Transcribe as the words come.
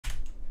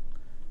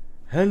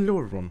Hello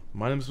everyone,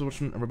 my name is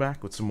TheMrMortensen and we're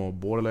back with some more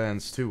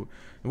Borderlands 2.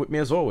 And with me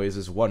as always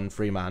is one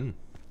free man.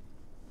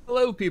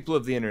 Hello people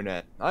of the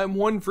internet, I'm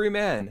one free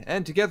man,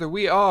 and together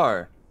we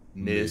are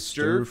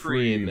Mr.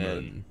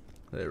 Freeman.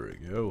 There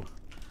we go.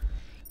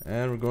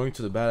 And we're going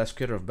to the badass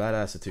killer of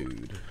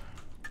Badassitude.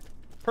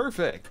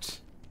 Perfect.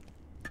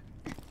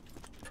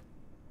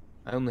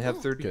 I only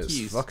have 30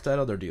 keys. Fuck that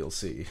other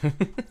DLC.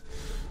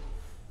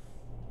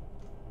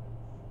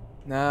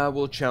 Nah,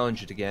 we'll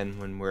challenge it again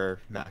when we're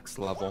max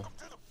level.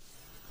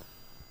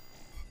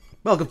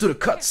 Welcome to the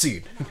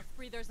cutscene.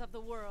 Breathers of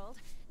the world.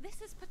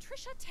 This is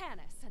Patricia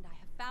Tanis, and I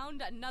have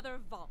found another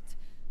vault.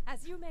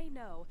 As you may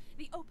know,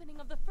 the opening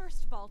of the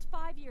first vault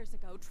 5 years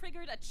ago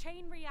triggered a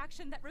chain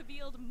reaction that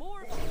revealed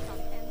more vaults on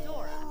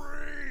Pandora.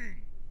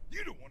 Boring!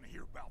 You don't want to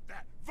hear about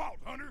that, Vault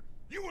Hunter.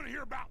 You want to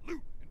hear about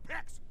loot and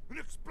packs and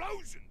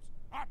explosions.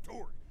 I'm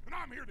Tori, and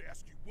I'm here to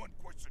ask you one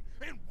question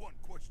and one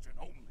question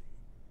only.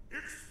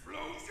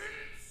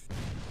 Explosions?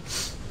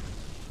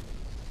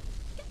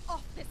 Get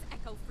off this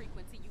echo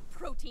frequency, you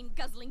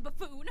protein-guzzling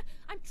buffoon!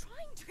 I'm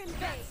trying to convey...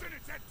 That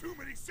sentence had too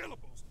many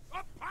syllables.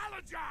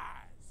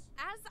 Apologize!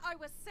 As I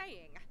was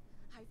saying,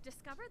 I've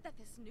discovered that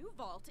this new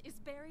vault is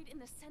buried in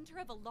the center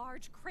of a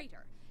large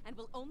crater, and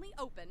will only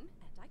open,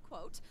 and I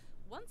quote,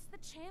 once the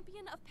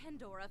champion of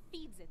Pandora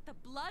feeds it the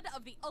blood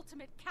of the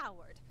ultimate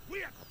coward.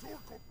 We at the Tor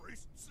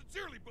Corporation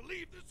sincerely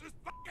believe this is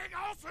fucking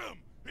awesome!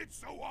 It's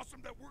so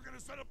awesome that we're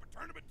gonna set up a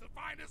tournament to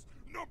find us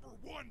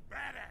 #1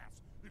 badass.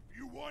 If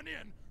you want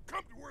in,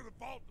 come to where the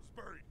vault is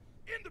buried.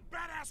 In the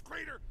badass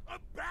crater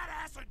of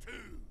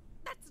Badassitude!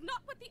 That's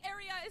not what the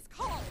area is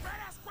called!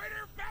 Badass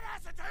crater of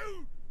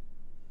Badassitude!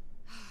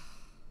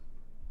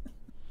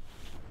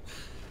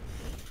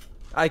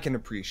 I can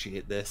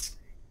appreciate this.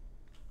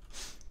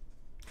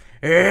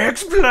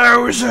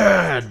 Explosions!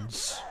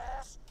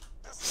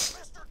 This is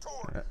Mr.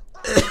 Tor,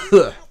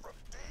 from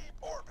deep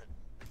orbit.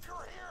 If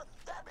you're here,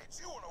 that means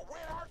you want to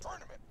win our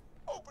tournament.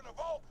 Open a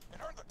vault and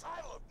earn the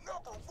title of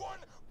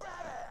 #1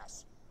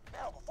 badass.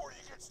 Now, before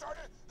you get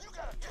started, you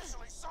gotta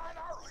officially sign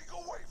our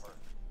legal waiver.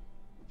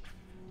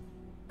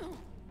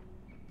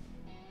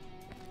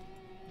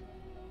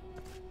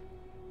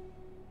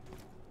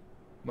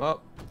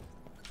 Well,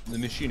 the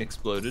machine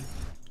exploded.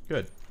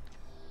 Good.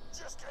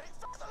 Just kidding,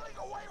 fuck the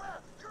legal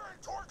waiver! You're in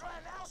Tor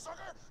Clan now,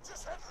 sucker!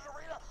 Just head to the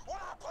arena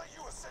while I play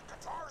you a sick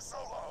guitar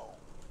solo!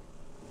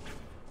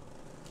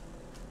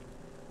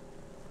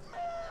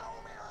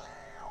 Meow, meow,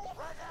 meow.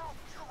 Right now,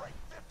 you're ranked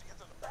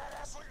 50th in the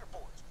badass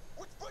leaderboards,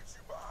 which puts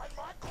you behind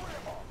my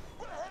grandma,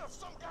 but ahead of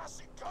some guy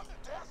she gunned to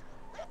death.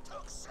 It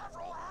took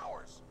several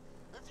hours.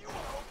 If you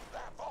want to open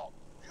that vault,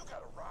 you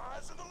gotta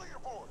rise in the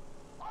leaderboard.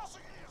 Also,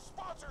 you need a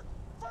sponsor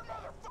for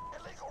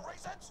motherfucking legal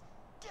reasons.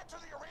 Get to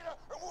the arena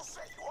and we'll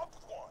set you up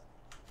with one.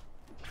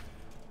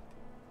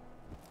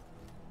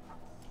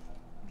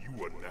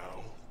 You are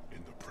now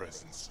in the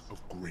presence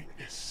of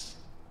greatness.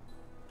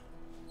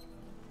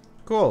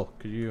 Cool.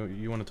 Could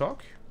you want to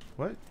talk?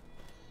 What?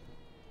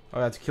 Oh,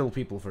 I have to kill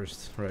people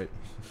first, right?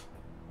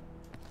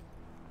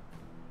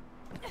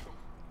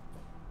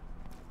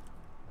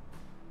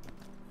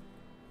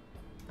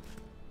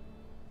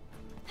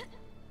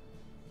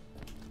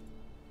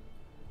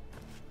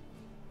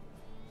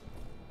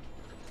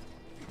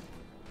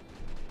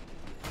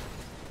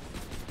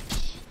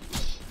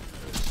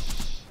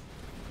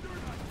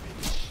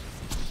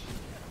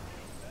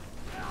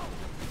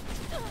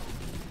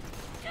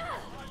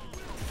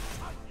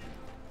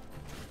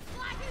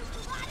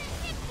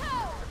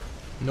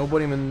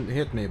 Nobody even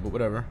hit me, but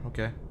whatever.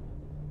 Okay.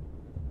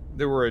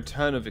 There were a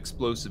ton of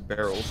explosive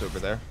barrels over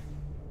there.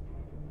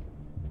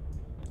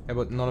 Yeah,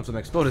 but none of them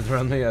exploded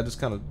around me. I just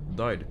kind of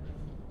died.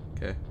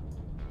 Okay.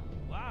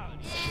 Wow.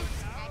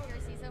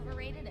 Accuracy's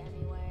overrated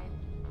anyway.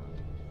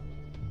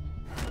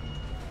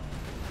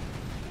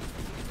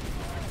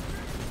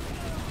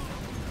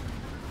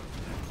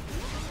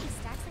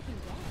 Stacks I can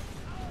get.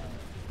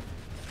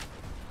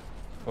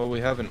 Well, we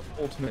have an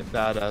ultimate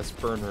badass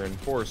burner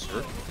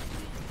enforcer.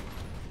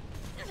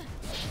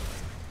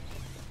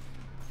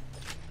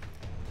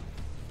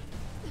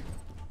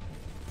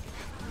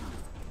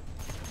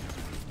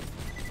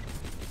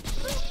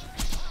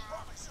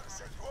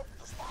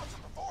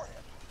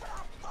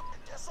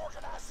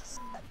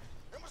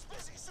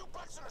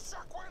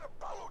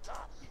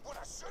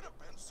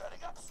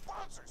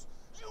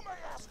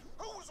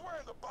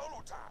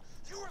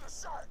 You were the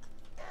shark.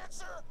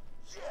 Answer,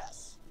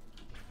 yes.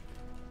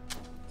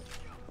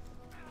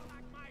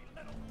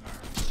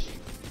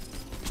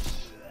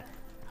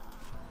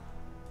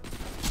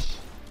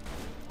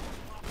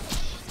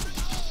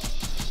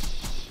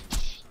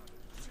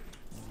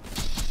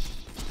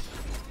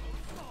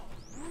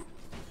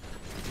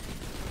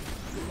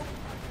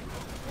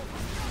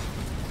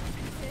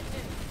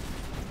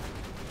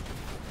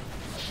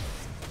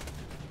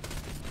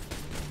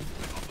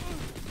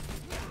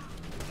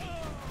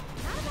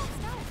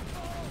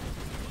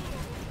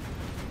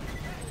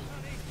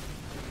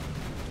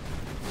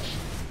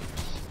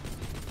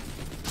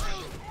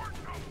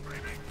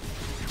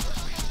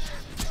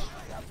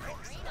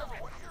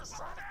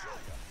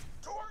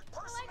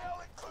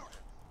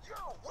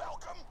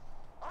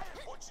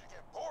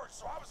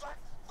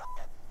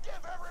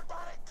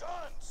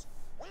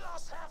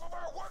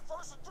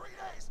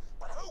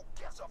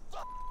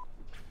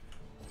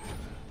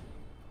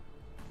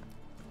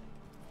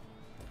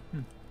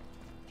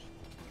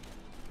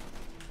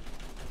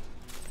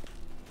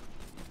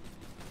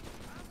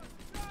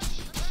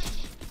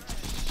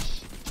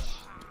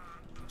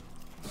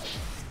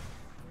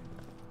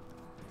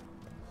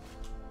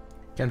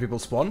 Can people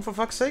spawn, for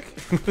fuck's sake?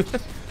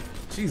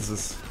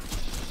 Jesus.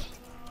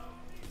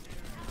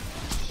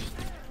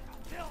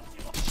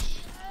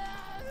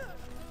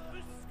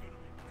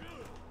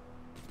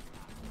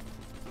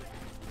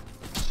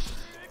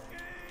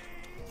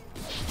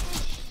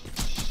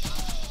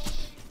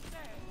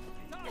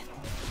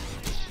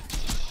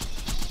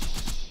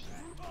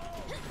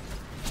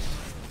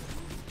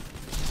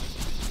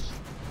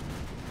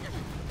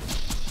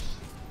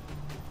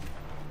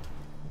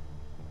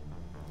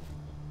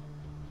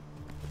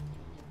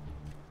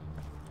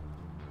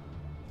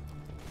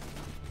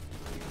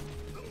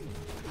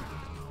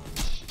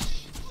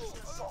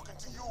 Talking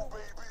to you,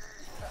 baby.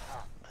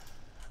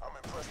 I'm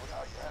impressed with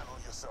how you handle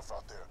yourself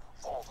out there,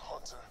 Vault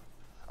Hunter.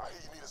 I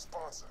hear you need a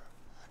sponsor.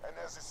 And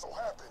as it so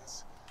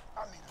happens,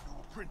 I need a new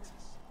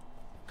apprentice.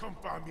 Come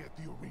find me at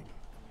the arena.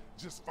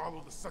 Just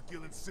follow the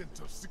succulent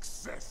scent of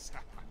success.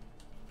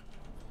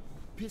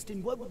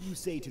 Piston, what would you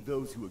say to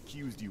those who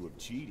accused you of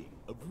cheating,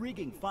 of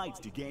rigging fights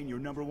to gain your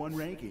 #1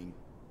 ranking?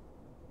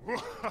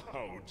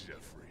 Wow,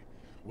 Jeffrey.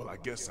 Well, I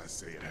guess I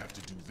say I'd have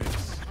to do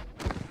this.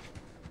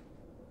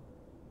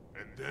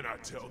 And then I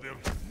tell them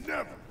to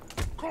never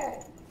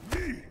call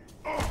me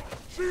a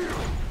cheater.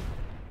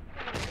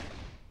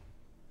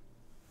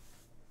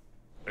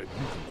 And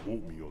you can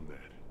quote me on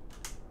that.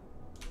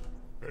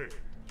 Hey,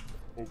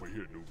 over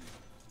here, newbie.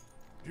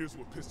 Here's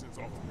what Piston's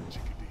offering,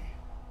 Chickadee.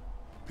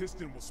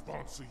 Piston will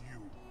sponsor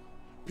you.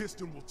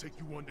 Piston will take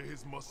you under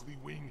his muscly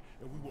wing,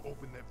 and we will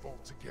open that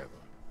vault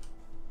together.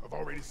 I've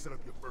already set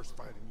up your first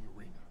fight in the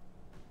arena.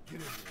 Get in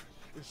there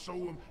and show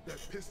him that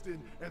Piston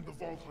and the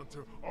Vault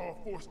Hunter are a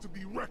force to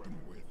be reckoned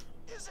with.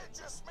 Is it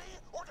just me,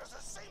 or does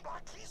it seem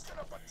like he's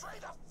gonna betray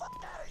the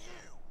fuck out of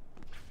you?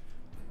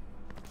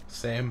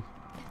 Same.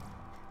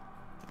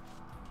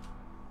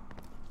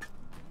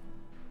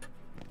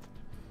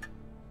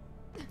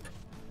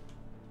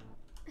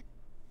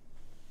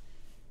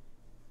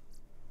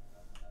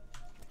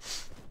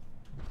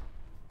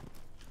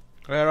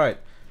 Alright,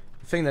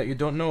 the thing that you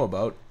don't know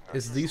about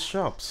is these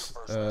shops.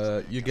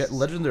 You get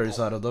legendaries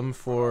out of them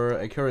for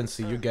a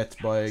currency you get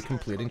by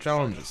completing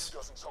challenges.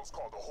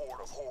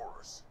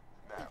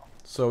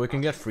 So we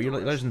can get free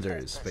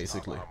legendaries,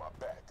 basically.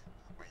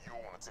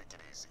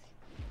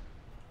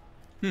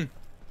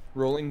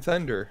 Rolling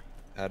Thunder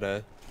at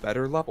a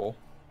better level.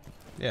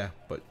 Yeah,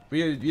 but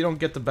you don't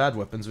get the bad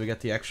weapons, we get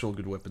the actual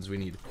good weapons we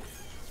need.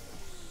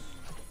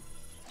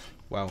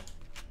 Wow.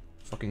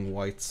 Fucking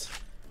whites.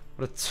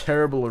 What a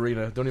terrible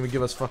arena. Don't even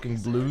give us fucking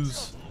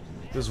blues.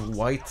 Just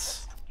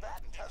whites.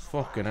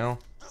 Fucking hell.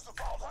 Does the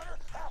Vault Hunter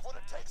have what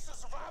it takes to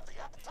survive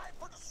the appetite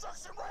for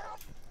destruction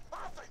round?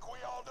 I think we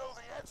all know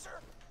the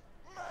answer.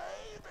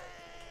 Maybe.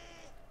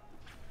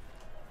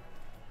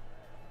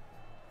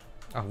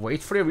 Ah,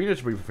 wait for the arena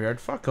to be prepared.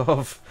 Fuck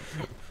off.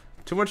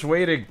 Too much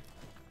waiting.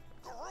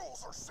 The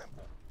rules are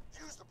simple.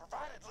 Use the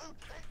provided loot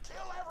and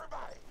kill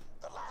everybody.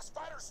 The last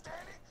fighter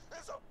standing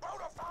is a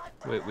bona fide.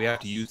 Wait, we have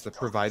to use the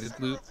provided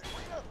loot?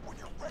 When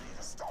you're ready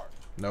to start.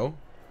 No?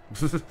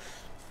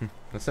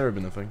 That's never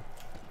been a thing.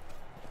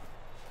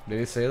 Did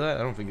he say that? I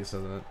don't think he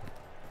said that.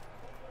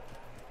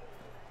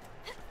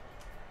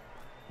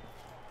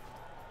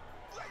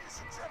 Ladies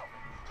and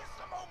gentlemen, it's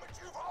the moment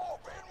you've all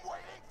been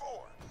waiting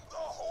for. The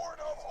Horde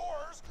of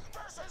Horrors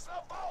versus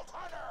the Vault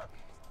Hunter.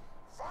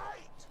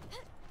 Fight!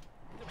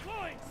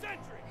 Deploying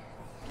sentry!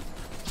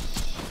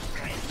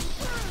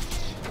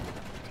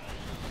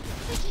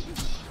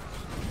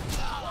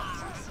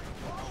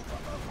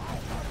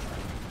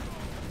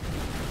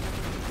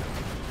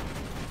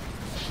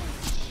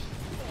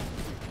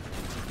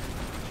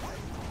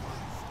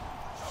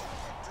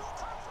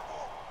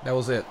 That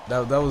was it.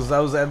 That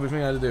was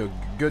everything I had to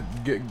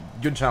do.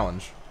 Good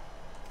challenge.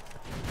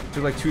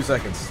 Took like 2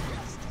 seconds.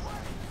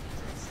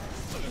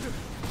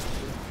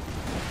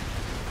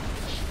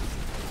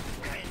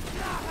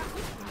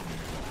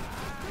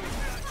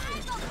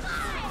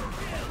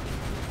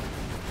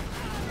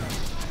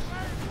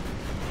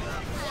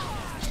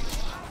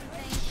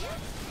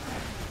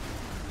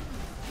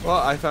 Well,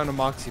 I found a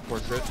Moxie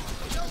portrait.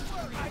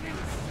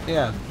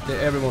 Yeah,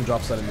 everyone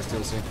drops that in this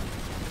DLC.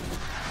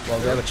 Well,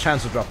 they have a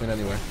chance of dropping it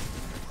anyway.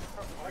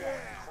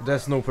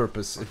 There's no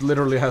purpose. It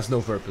literally has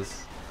no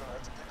purpose.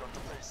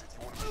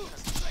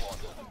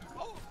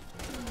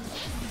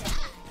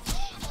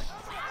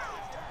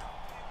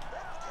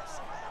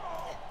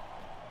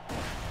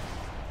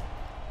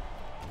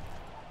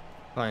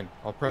 Fine,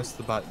 I'll press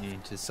the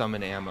button to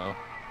summon ammo.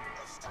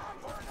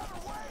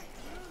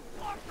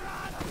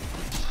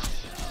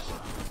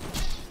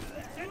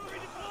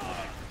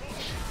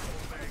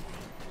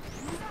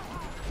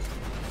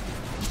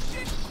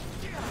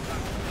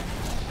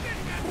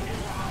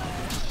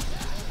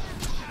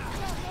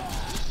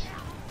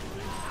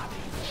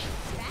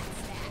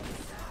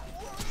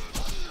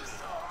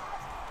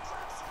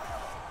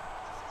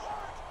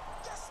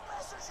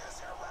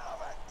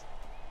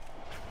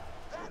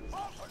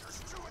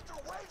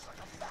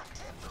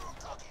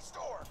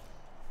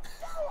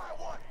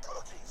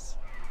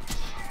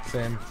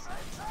 Same.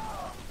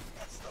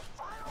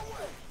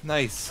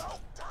 Nice.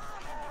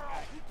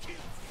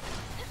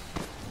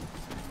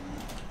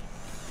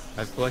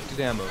 I've collected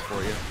ammo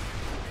for you.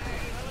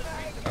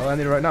 Oh, I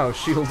need it right now.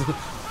 Shield.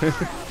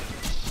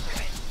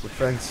 With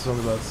thanks on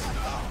the bus.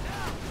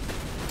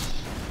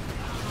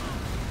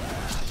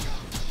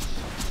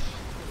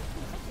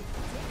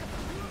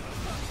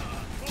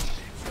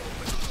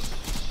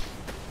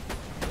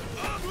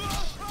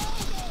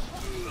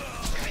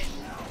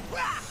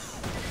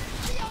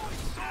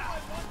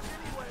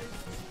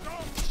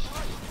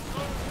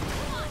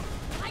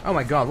 Oh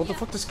my god, what the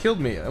fuck just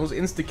killed me? That was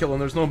insta-kill and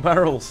there's no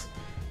barrels.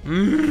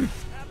 These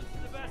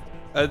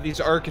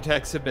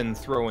architects have been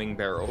throwing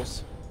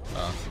barrels.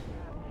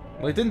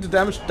 Well, it didn't do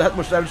that much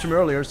damage to me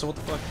earlier, so what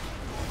the fuck?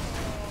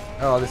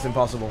 Oh, this is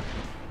impossible.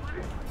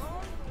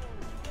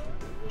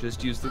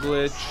 Just use the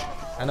glitch.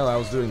 I know I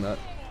was doing that.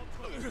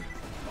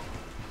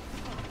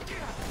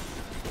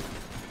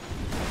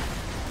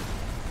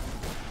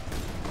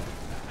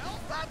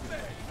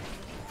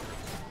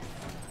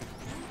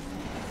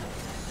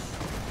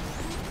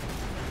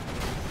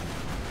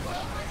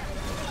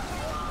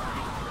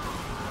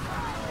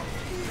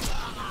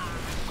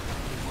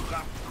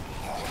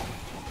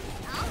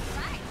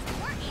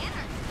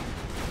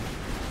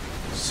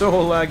 So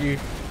laggy.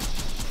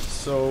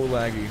 So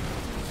laggy.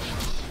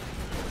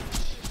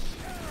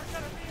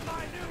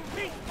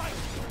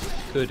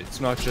 Good, it's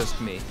not just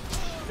me.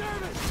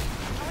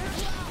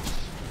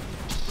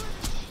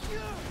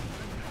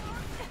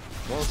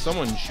 Well,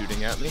 someone's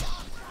shooting at me.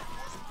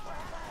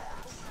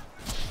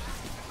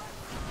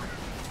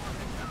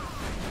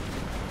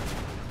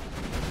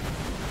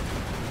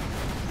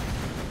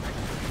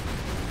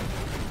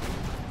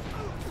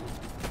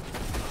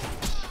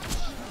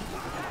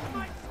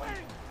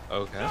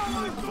 Okay.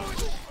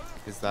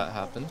 Because that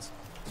happens.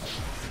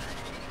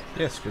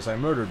 Yes, because I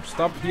murdered.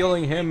 Stop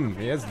healing him.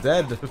 He is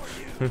dead.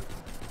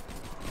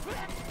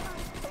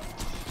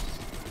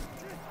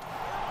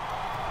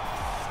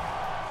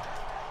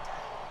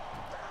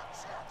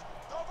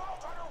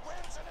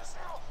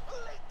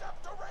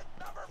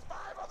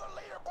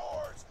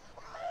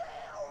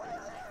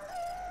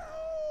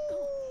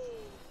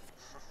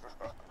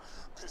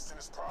 Piston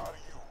is proud of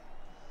you.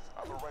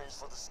 I've arranged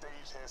for the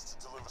stagehands to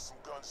deliver some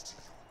guns to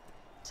you.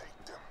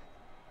 Take them.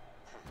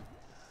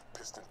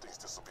 Piston thinks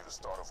this will be the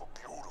start of a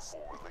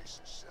beautiful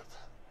relationship.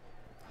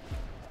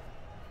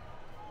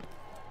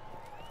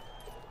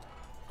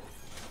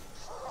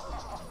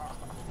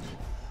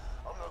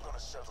 I'm not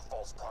gonna share the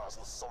false prize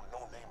with some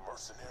no-name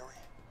mercenary.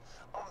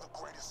 I'm the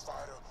greatest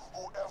fighter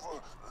who ever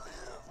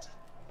lived.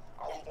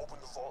 I will open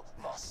the vault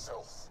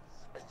myself.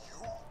 And you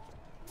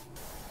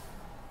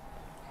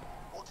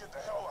will get the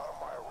hell out of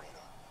my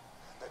arena.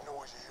 That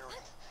noise you're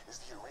hearing is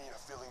the arena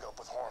filling up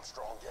with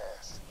Armstrong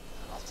gas.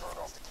 I've turned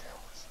off the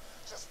cameras.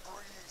 Just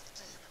breathe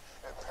deep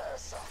and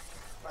pass out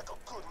like a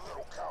good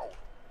little coward.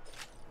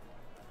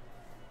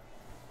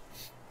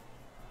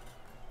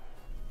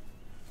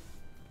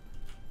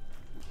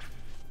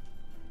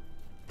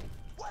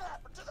 What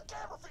happened to the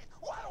camera feed?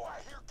 Why do I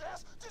hear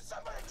gas? Did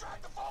somebody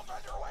drag the vault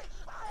under away?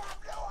 I have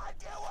no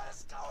idea what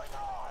is going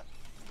on.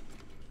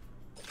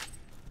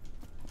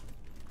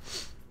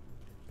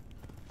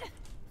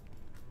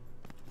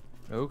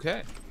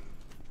 Okay.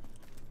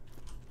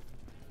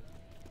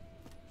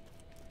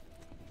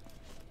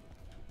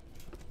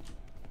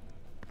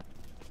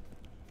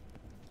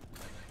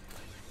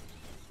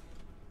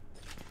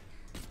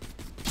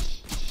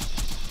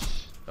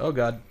 Oh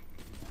god.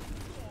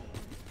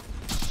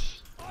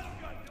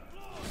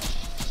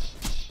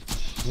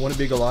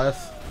 Wannabe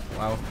Goliath?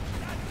 Wow.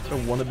 I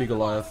don't wanna be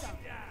Goliath.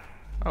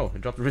 Oh,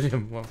 it dropped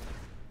iridium. Wow.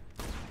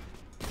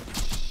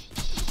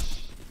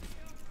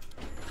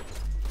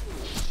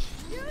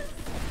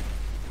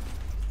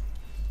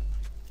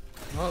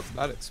 Well,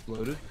 that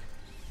exploded.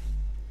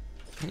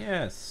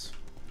 Yes.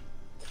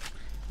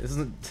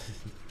 Isn't...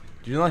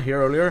 Did you not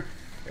hear earlier?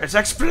 It's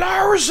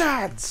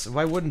explosions!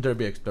 Why wouldn't there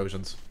be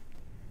explosions?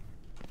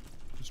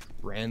 Just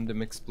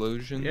random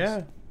explosions.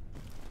 Yeah.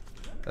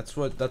 That's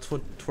what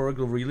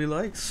Torgal really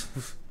likes.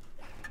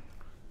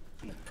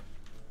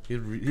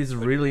 He's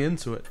really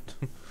into it.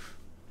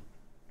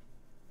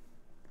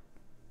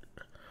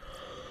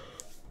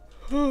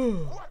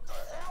 What the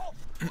hell?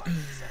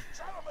 Ladies and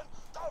gentlemen,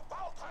 the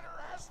Vault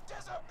Hunter has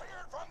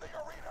disappeared from the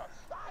arena.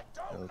 I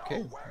don't Okay,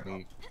 know where we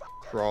the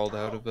fuck crawled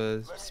out of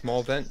a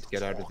small vent to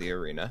get out of the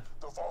arena.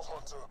 The Vault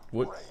Hunter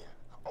What? ran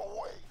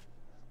away.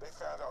 They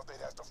found out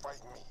they'd have to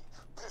fight me,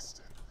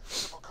 Piston,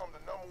 to become the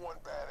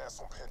 #1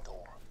 badass on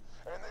Pandora.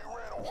 And they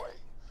ran away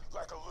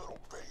like a little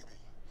baby.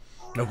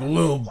 Like a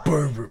little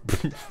baby.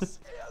 This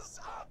is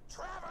a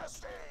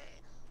travesty.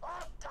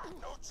 I've got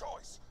no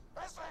choice.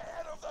 As the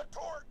head of the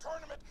tour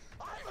tournament,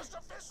 I must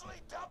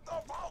officially dub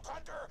the Vault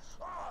Hunter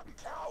a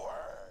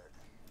coward.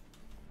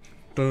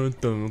 Dun,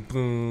 dun,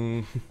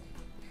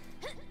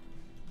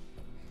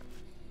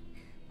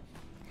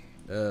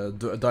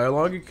 dun.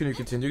 Dialogue? Can you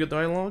continue the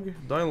dialogue?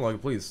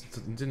 Dialogue, please.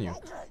 Continue.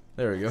 Okay.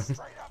 There we go.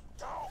 Straight up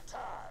dog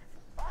time.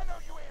 I know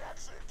you ain't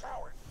actually a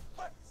coward,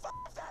 but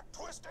fuck that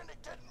twisting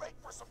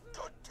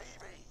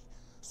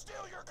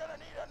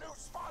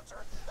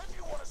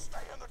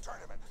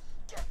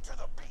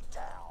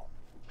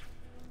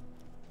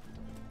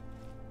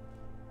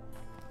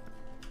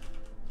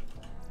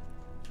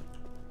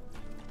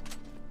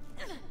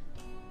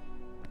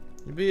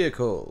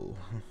Vehicle.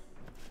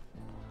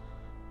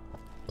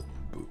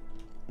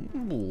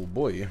 Oh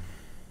boy.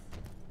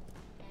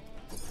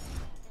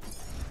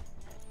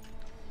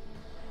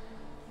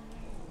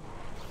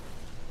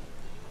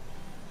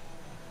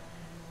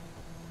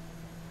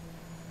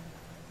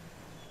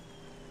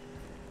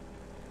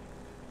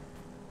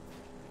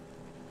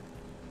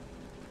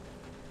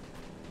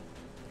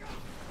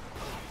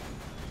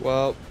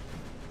 Well,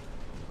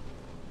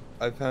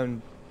 I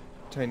found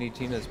Tiny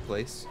Tina's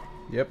place.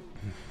 Yep.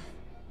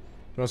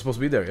 We're not supposed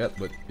to be there yet,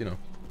 but you know.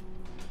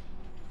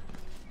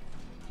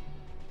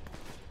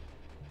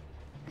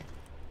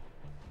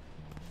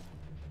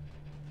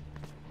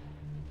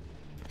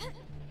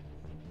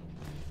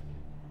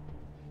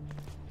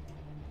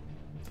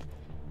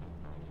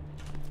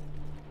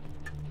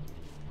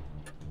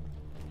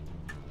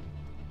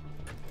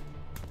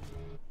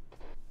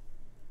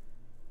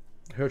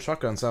 I heard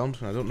shotgun sound.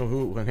 I don't know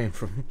who it came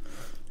from.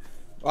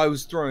 I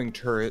was throwing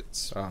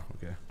turrets. Ah,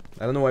 okay.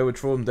 I don't know why I would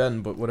throw them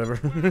then, but whatever.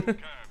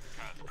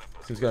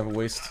 Seems kind of a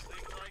waste.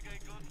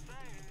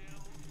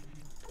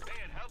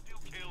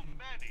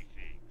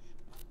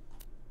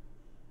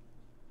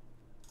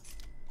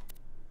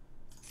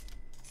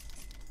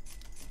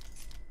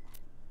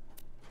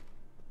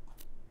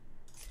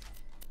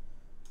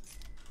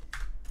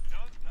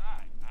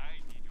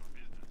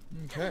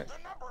 Okay. The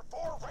number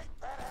 4 rate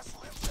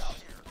badass lives out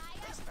here.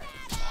 His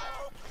name's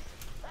Milo P.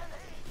 And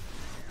he,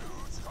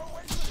 huge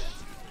coincidence,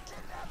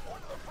 kidnapped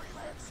one of the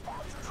FreeMan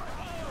sponsors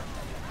down here at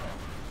the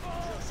event.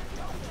 You should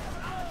go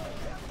kill him,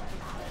 but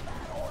not in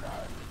that order.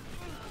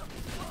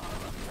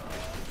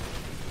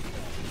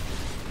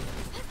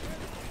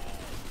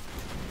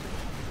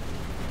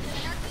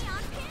 Anarchy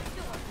on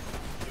Pandora.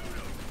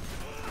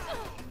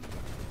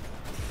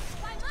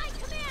 By my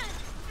command.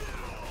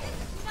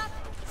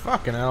 Nothing.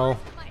 Fucking hell. To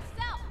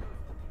myself.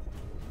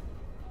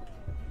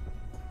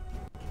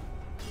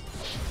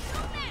 No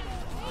man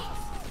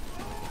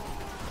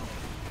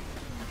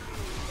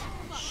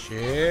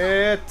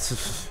Shit.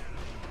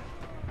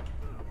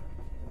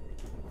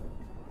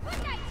 what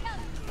did I tell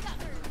you,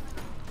 suckers?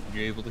 You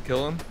able to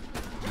kill him?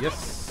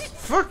 Yes.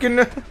 Fucking.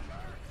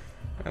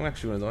 I'm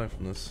actually gonna die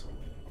from this.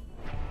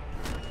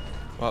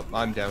 Well,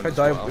 I'm down. If I as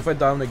die, well. if I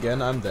down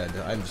again, I'm dead.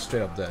 I'm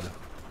straight up dead.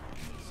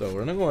 So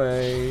running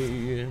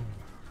away. If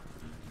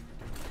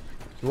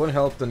you want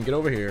help, then get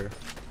over here.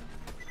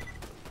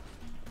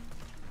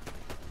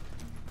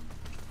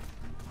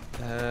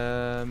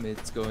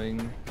 It's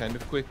going kind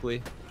of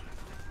quickly.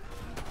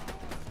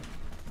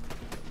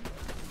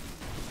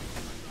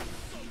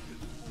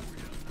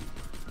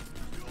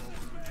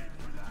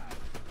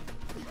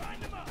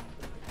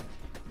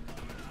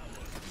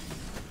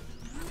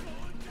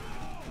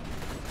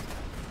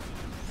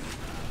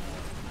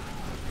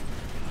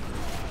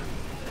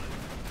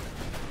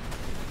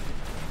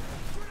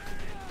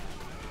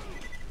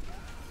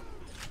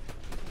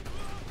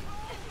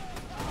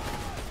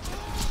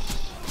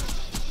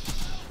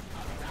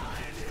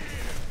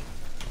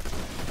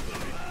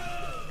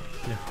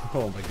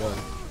 Oh my god.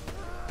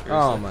 Seriously?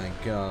 Oh my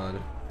god.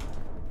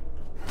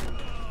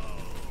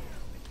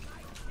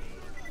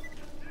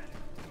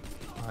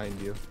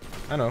 Behind you.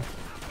 I know.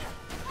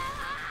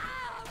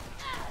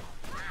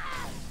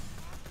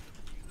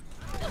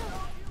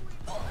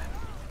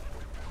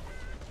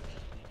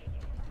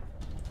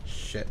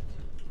 Shit.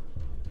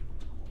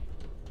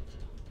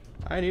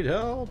 I need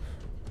help.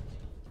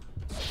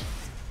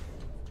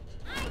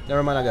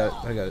 Never mind, I got it.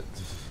 I got it.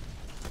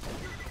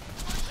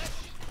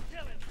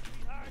 Kill him,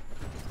 sweetheart.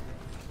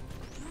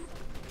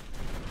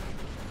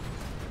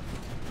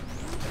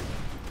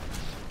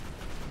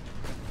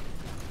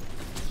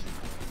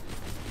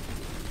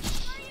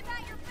 Worry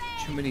about your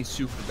face. Too many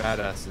super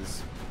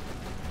badasses.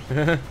 I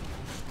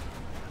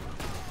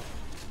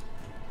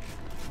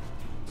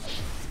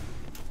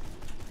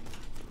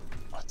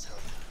tell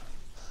you,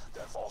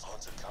 that Vault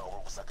Hunter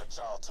coward was like a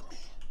child to me.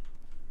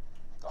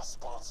 I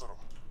sponsored him,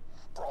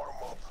 brought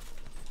him up,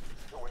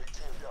 and when it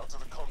came down to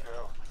the come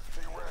down,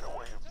 he ran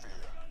away in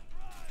fear.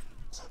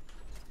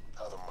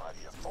 How the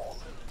mighty have fallen.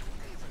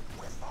 Even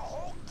with the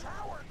whole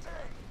coward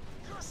thing,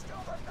 you're still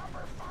the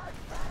number 5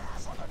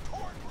 badass on the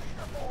Torn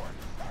leaderboard,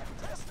 and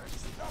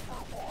Piston's number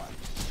 1.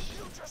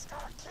 You just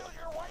gotta kill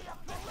your way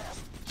up the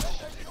list, and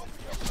then you'll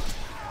be able to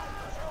pound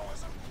your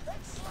heroism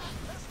and slap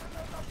Piston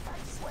in the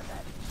face with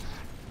it.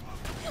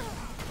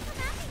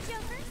 Come at me,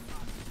 Jokers.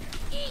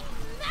 Eat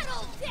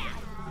metal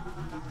death.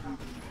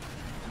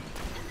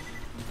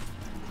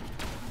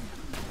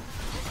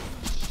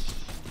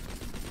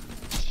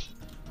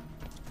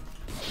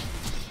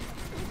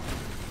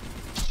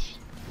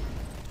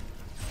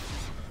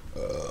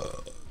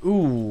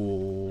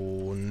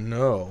 Ooh,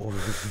 no.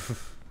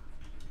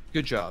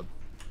 Good job.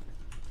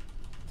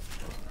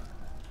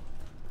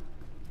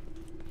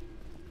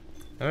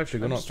 I've actually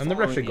gone I'm up. just I've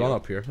never actually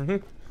following gone you. up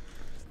here.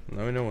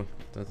 Now we know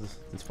that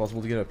it's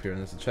possible to get up here, and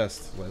there's a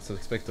chest. Well, that's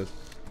expected.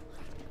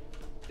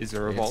 Is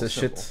there a It's vault a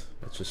symbol? shit.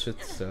 It's a shit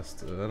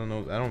chest. I don't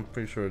know. I'm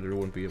pretty sure there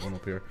won't be one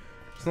up here.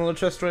 There's another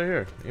chest right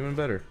here. Even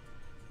better.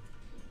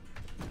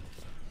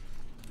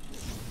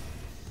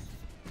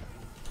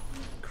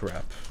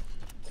 crap.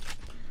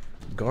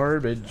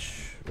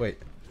 Garbage. Wait,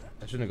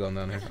 I shouldn't have gone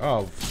down here.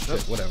 Oh,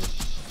 shit, whatever.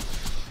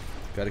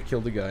 Gotta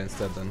kill the guy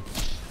instead then.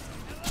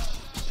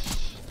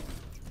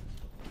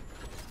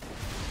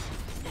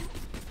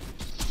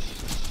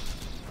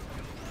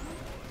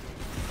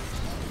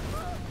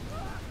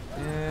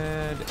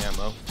 And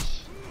ammo.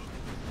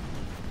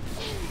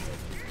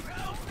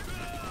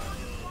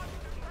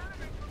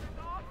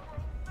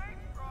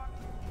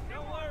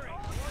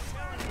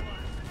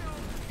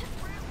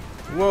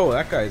 Whoa,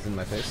 that guy's in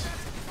my face.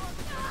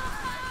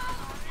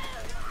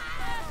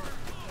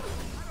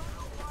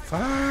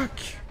 Fuck!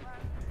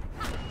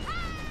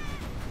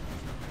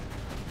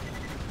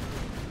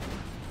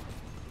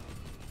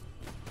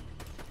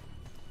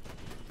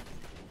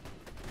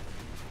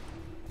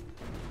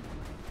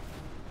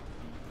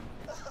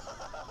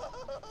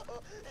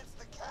 It's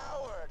the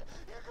coward.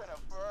 You're gonna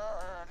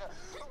burn.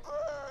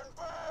 Burn,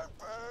 burn,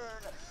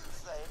 burn.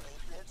 Flaming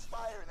bits,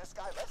 fire in the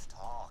sky. Let's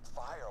talk.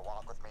 Fire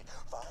walk with me.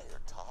 Fire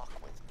talk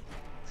with me.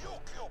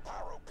 You'll kill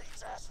Pyro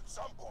Pete's ass at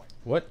some point.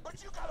 What?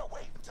 But you gotta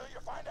wait until you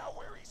find out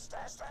where he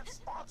stashed that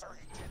sponsor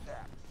he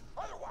kidnapped.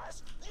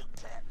 Otherwise, you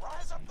can't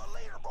rise up the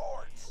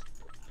leaderboards.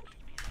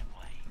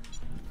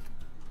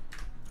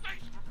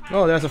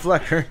 Oh, there's a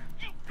flecker.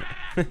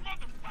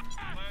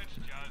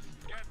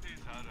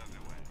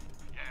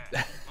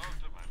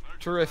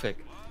 Terrific.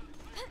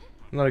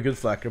 Not a good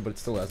flacker, but it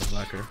still has a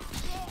flacker.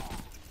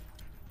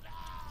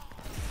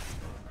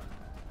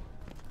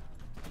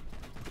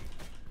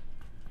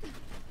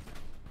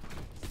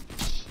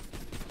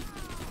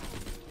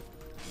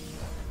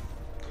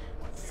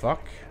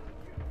 Fuck.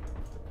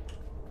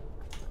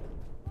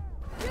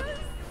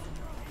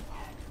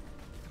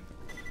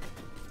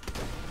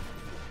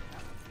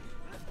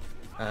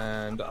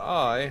 And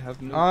I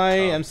have no. I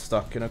am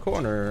stuck in a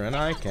corner and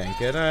I can't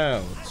get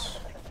out.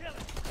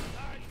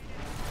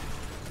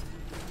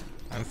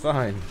 I'm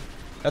fine.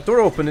 That door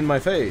opened in my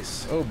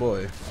face. Oh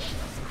boy.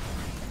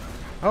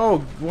 Oh,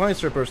 why is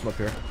there a person up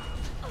here?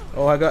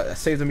 Oh, I got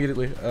saved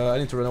immediately. I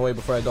need to run away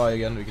before I die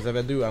again, because if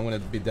I do, I'm gonna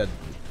be dead.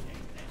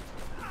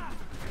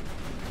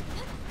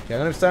 Okay,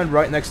 I'm gonna stand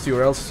right next to you,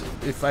 or else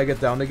if I get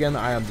down again,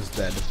 I am just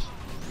dead.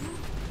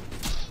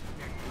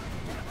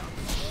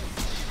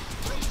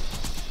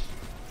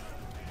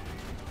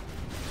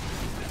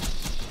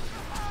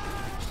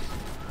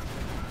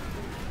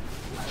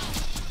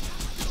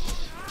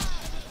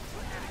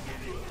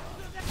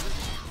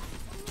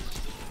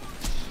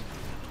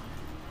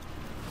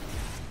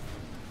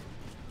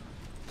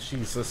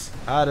 Jesus,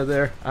 out of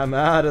there. I'm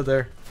out of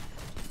there.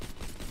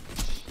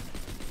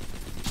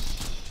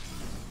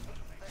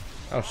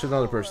 Oh shit,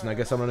 another person. I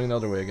guess I'm running the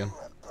other way again.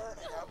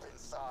 Burning up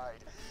inside.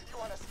 You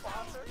want a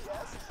sponsor?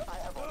 Yes, I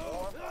have a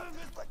warm one,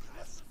 but you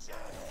must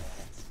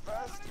dance.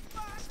 First,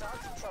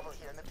 start some trouble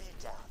here in the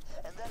beatdown,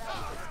 and then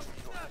I'll give it to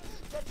you.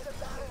 Get to the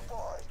battle,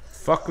 boy.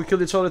 Fuck, we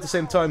killed each other at the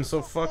same time,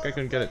 so fuck, I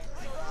couldn't get it.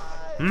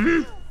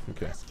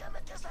 Okay.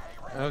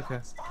 Okay.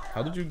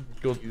 How did you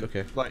go?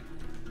 Okay. Like,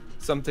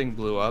 something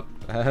blew up.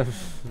 That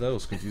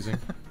was confusing.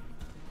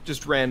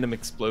 Just random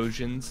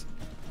explosions.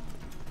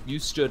 You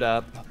stood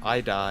up. I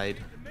died.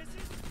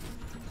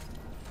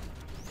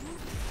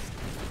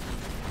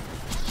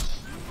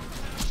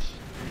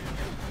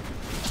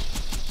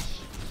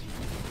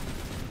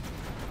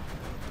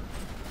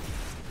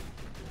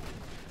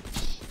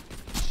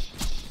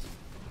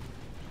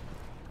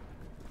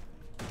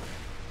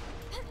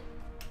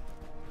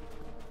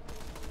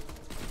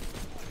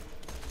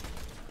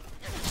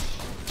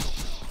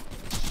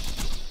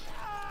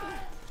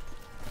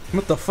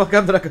 What the fuck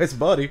happened to that guy's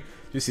body? Do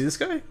you see this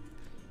guy?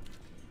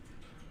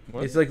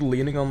 What? He's like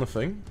leaning on the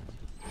thing.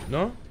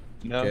 No?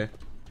 No. Okay.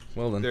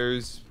 Well then.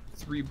 There's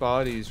 3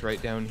 bodies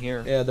right down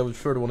here. Yeah, the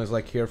third one is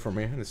like here for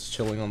me, and it's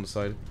chilling on the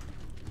side.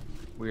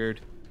 Weird.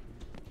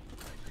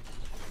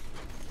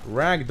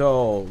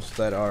 Ragdolls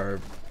that are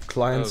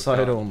client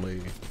side God.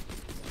 only.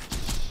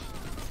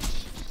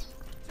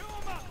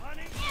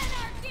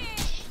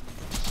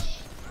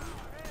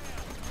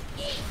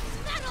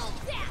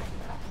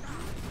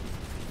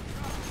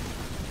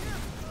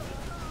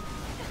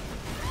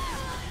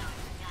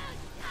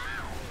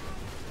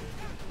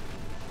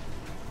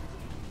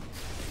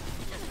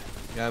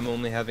 Yeah, I'm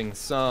only having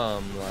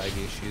some lag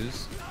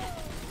issues.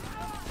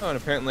 Oh, and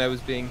apparently I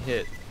was being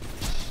hit.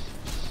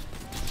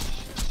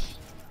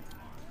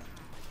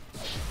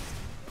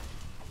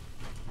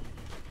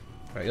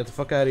 Alright, get the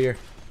fuck out of here.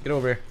 Get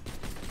over here.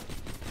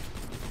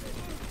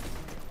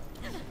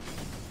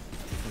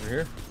 Over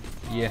here?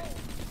 Yeah.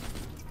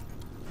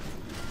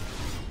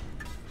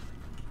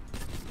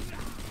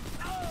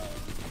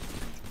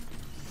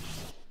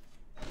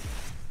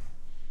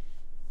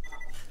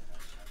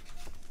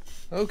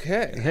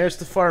 Okay. And here's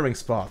the farming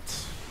spot.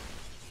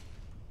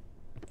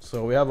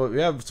 So we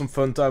have some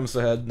fun times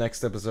ahead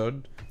next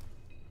episode.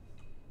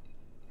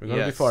 We're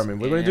gonna be Yes, farming.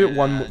 We're gonna do it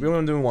and- we're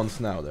gonna do it once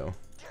now though.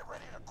 Get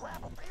ready to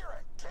grab a beer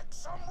and kick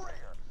some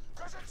rear,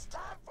 cause it's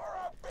time for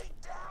a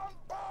beatdown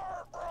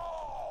bar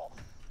brawl.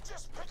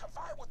 Just pick a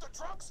fight with the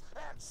drunks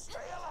and stay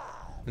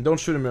alive. And don't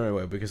shoot them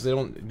anyway, because they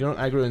don't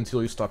aggro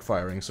until you start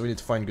firing, so we need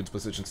to find good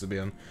positions to be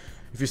in.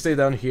 If you stay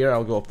down here,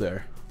 I'll go up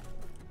there.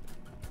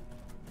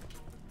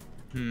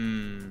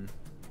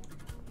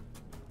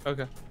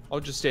 Okay. I'll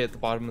just stay at the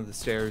bottom of the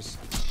stairs.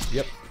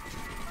 Yep.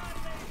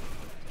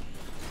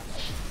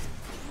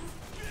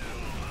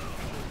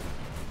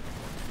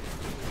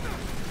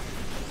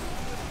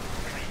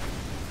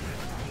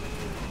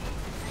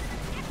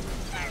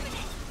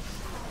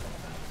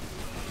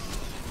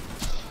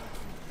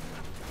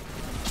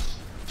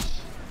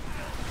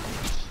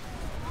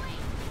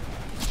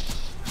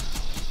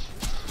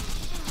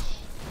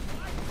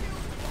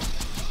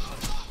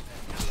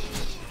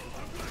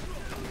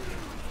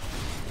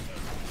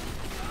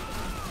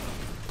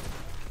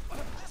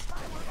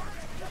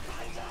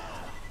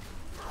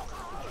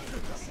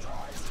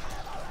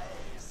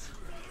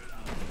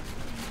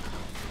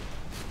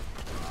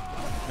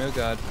 Oh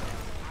god.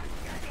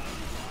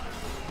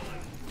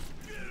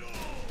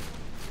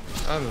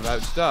 I'm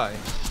about to die.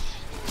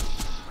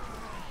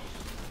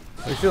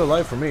 You're still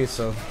alive for me,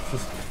 so...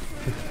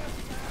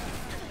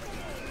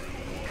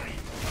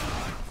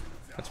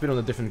 Let's be on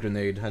a different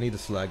grenade. I need a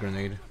slag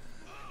grenade.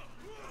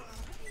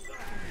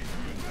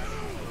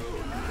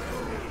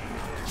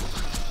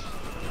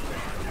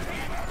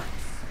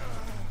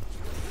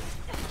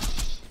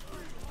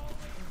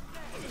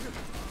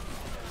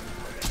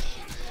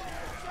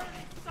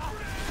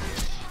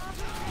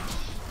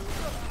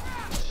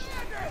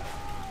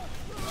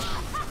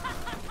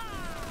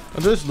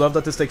 I just love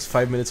that this takes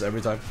 5 minutes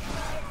every time.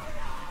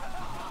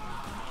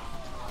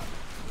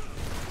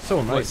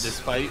 So nice. What, this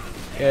fight?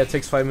 Yeah, it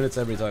takes 5 minutes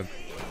every time.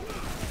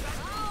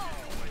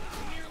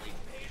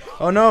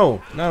 Oh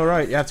no! No,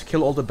 right, you have to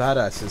kill all the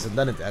badasses and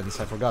then it ends.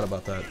 I forgot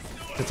about that.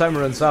 If the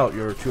timer runs out,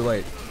 you're too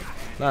late.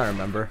 Now I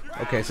remember.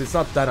 Okay, so it's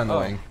not that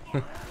annoying.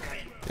 Oh.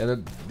 Yeah,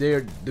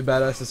 the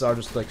badasses are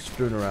just like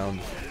strewn around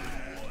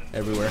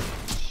everywhere.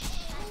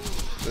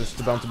 There's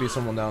bound to be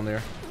someone down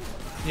there.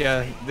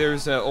 Yeah,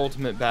 there's an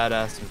ultimate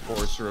badass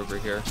enforcer over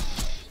here.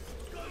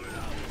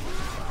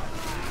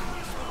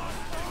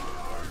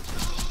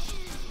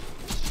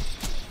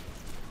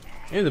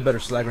 I need a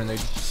better slag grenade.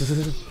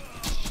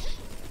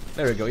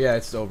 There we go, yeah,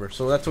 it's over.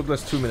 So that took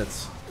us 2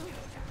 minutes.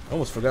 I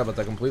almost forgot about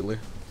that completely.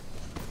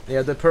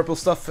 Yeah, the purple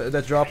stuff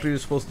that drop you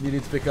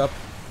need to pick up.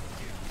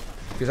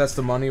 Because that's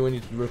the money when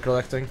you were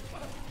collecting.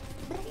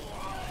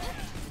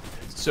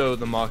 So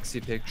the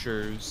Moxie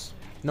pictures...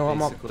 No,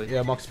 basically.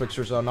 yeah, Moxie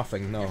pictures are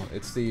nothing. No,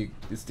 it's the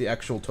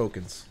actual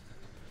tokens.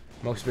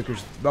 Moxie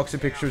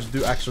pictures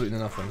do absolutely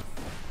nothing.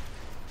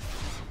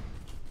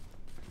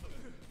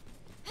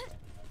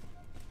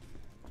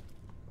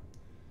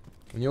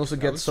 And you also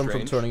get some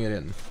strange. from turning it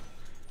in.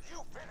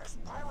 You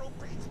finished Pyro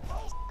Beats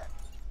bullshit.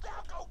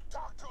 Now go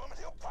talk to him and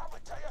he'll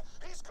probably tell you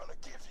he's gonna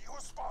give you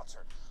a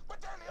sponsor.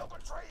 But then he'll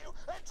betray you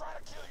and try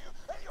to kill you,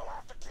 and you'll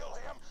have to kill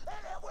him,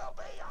 and it will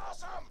be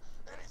awesome.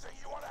 Anything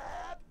you want to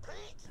add,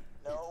 Pete?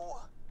 No,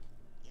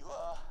 you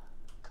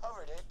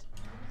covered it.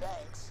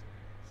 Thanks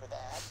for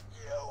that.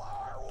 You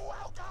are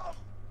welcome.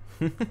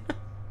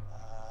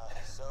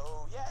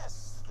 So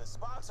yes, the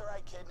sponsor I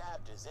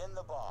kidnapped is in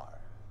the bar.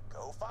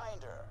 Go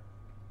find her.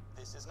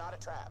 This is not a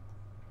trap.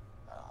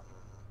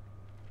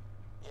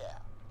 Yeah.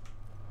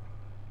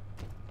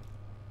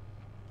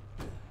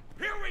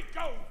 Here we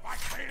go, fight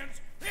fans!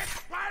 It's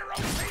Pyro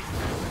Beast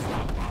versus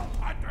the Vault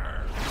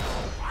Hunter!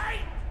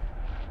 Fight!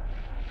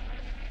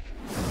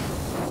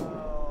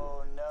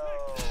 Oh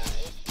no.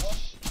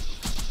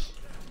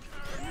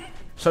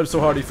 Shouted so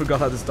hard he forgot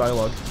how this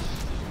dialogue.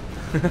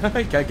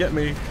 Can't get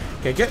me.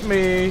 Can't get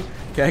me.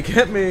 Can't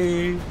get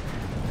me.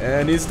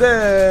 And he's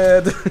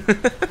dead.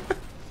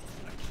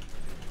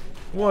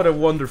 What a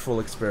wonderful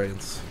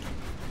experience.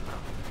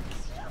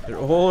 They're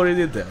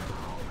already dead.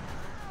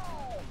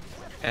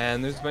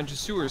 And there's a bunch of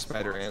sewer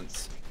spider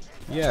ants.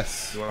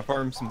 Yes. You want to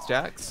farm some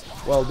stacks?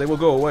 Well, they will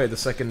go away the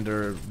second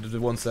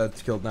the ones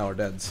that killed now are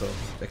dead, so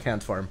they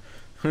can't farm.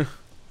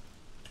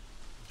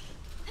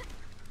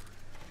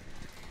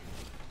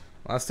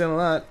 Last thing on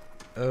that.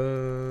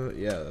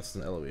 Yeah, that's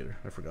an elevator.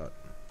 I forgot.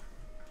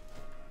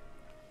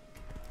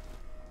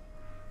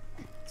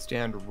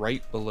 Stand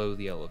right below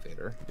the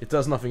elevator. It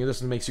does nothing. It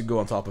just makes you go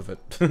on top of it.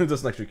 It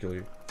doesn't actually kill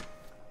you.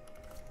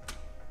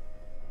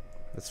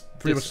 That's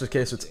pretty much the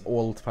case with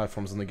all the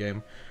platforms in the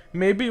game.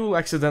 Maybe it will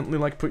accidentally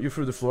like put you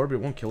through the floor, but it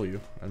won't kill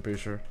you. I'm pretty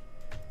sure.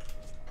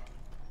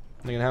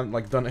 I haven't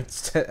like done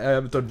it. I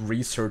haven't done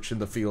research in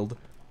the field.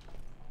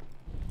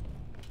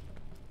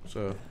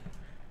 So.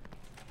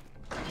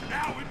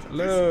 Now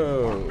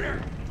Hello.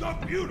 the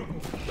beautiful,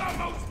 the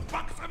most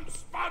buxom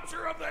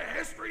sponsor of the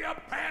history of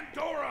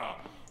Pandora,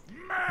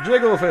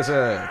 Jiggle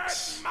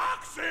physics.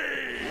 Moxie!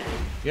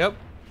 Yep.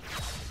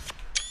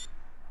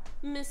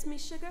 Miss me,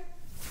 sugar?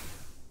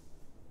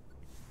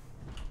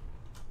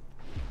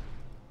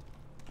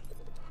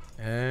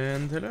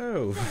 And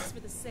hello. Thanks for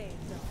the save,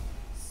 though.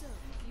 So,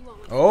 you want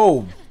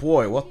Oh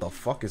boy, what the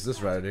fuck is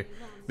this rarity?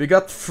 We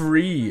got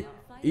free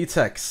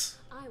E-Tex.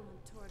 I went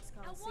towards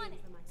Coliseum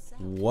for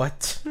myself.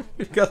 What?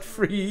 We got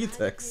free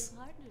E-Tex.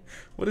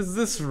 What is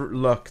this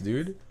luck,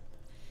 dude?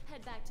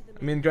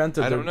 I mean,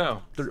 granted, I don't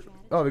know.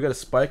 Oh, we got a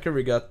spiker.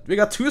 We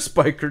got two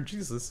spiker.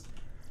 Jesus.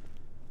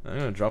 I'm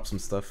gonna drop some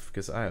stuff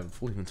because I have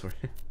full inventory.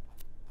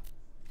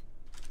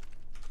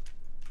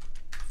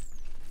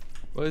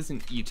 Well,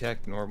 isn't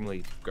E-Tech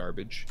normally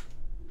garbage?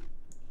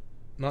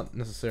 Not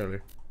necessarily.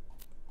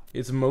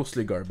 It's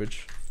mostly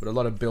garbage, but a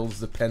lot of builds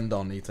depend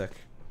on E-Tech.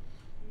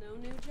 No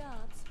new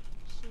jobs.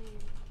 Shame.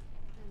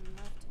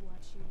 I'd love to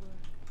watch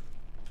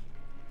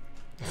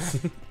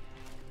you work.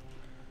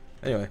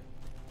 Anyway.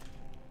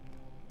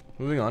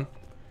 Moving on.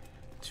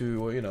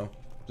 To, you know,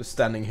 just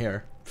standing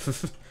here.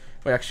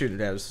 Wait, actually,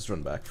 yeah, let's just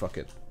run back. Fuck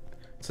it.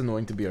 It's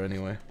annoying to be here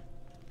anyway.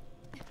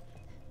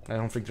 I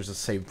don't think there's a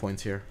save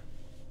point here.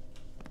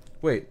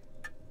 Wait.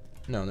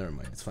 No, never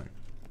mind. It's fine.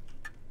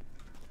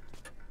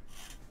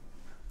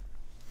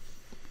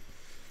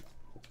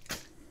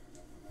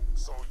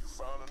 So you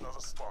found another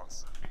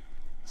sponsor.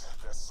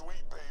 That's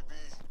sweet,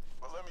 baby.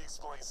 But let me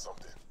explain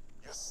something.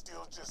 You're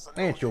still just an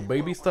Ain't your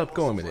baby. Stop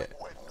going with it.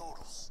 wet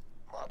noodles.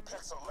 My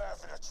pecs are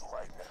laughing at you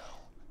right now.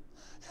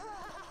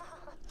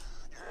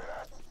 You hear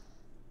that?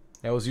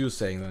 That was you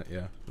saying that,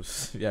 yeah.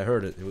 Yeah, I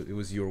heard it. It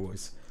was your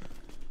voice.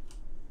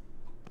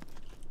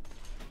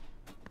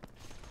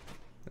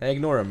 Hey,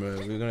 ignore him.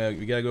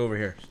 We gotta go over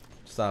here.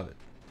 Stop it.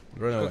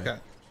 Run away. Okay.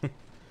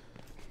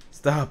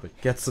 Stop it.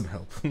 Get some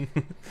help. Bad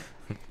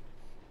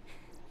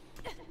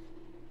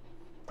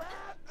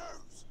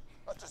news.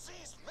 A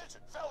diseased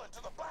midget fell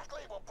into the Black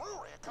Label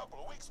Brewery a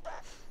couple of weeks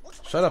back.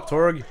 Shut up,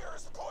 Torg.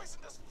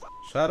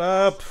 Shut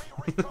up.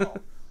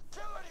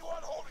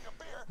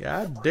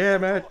 God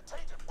damn it.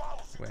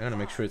 Wait, I'm gonna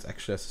make sure it's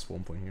actually has a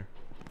spawn point here.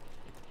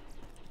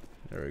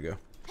 There we go.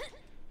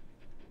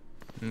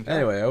 Okay.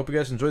 Anyway, I hope you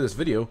guys enjoyed this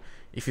video.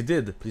 If you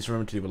did, please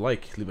remember to leave a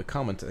like, leave a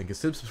comment, and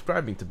consider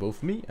subscribing to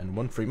both me and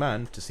One Free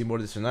Man to see more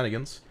of these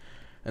shenanigans.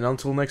 And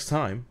until next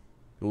time,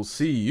 we'll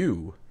see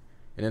you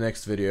in the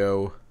next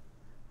video.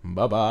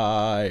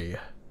 Bye-bye.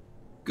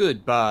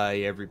 Goodbye,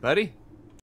 everybody.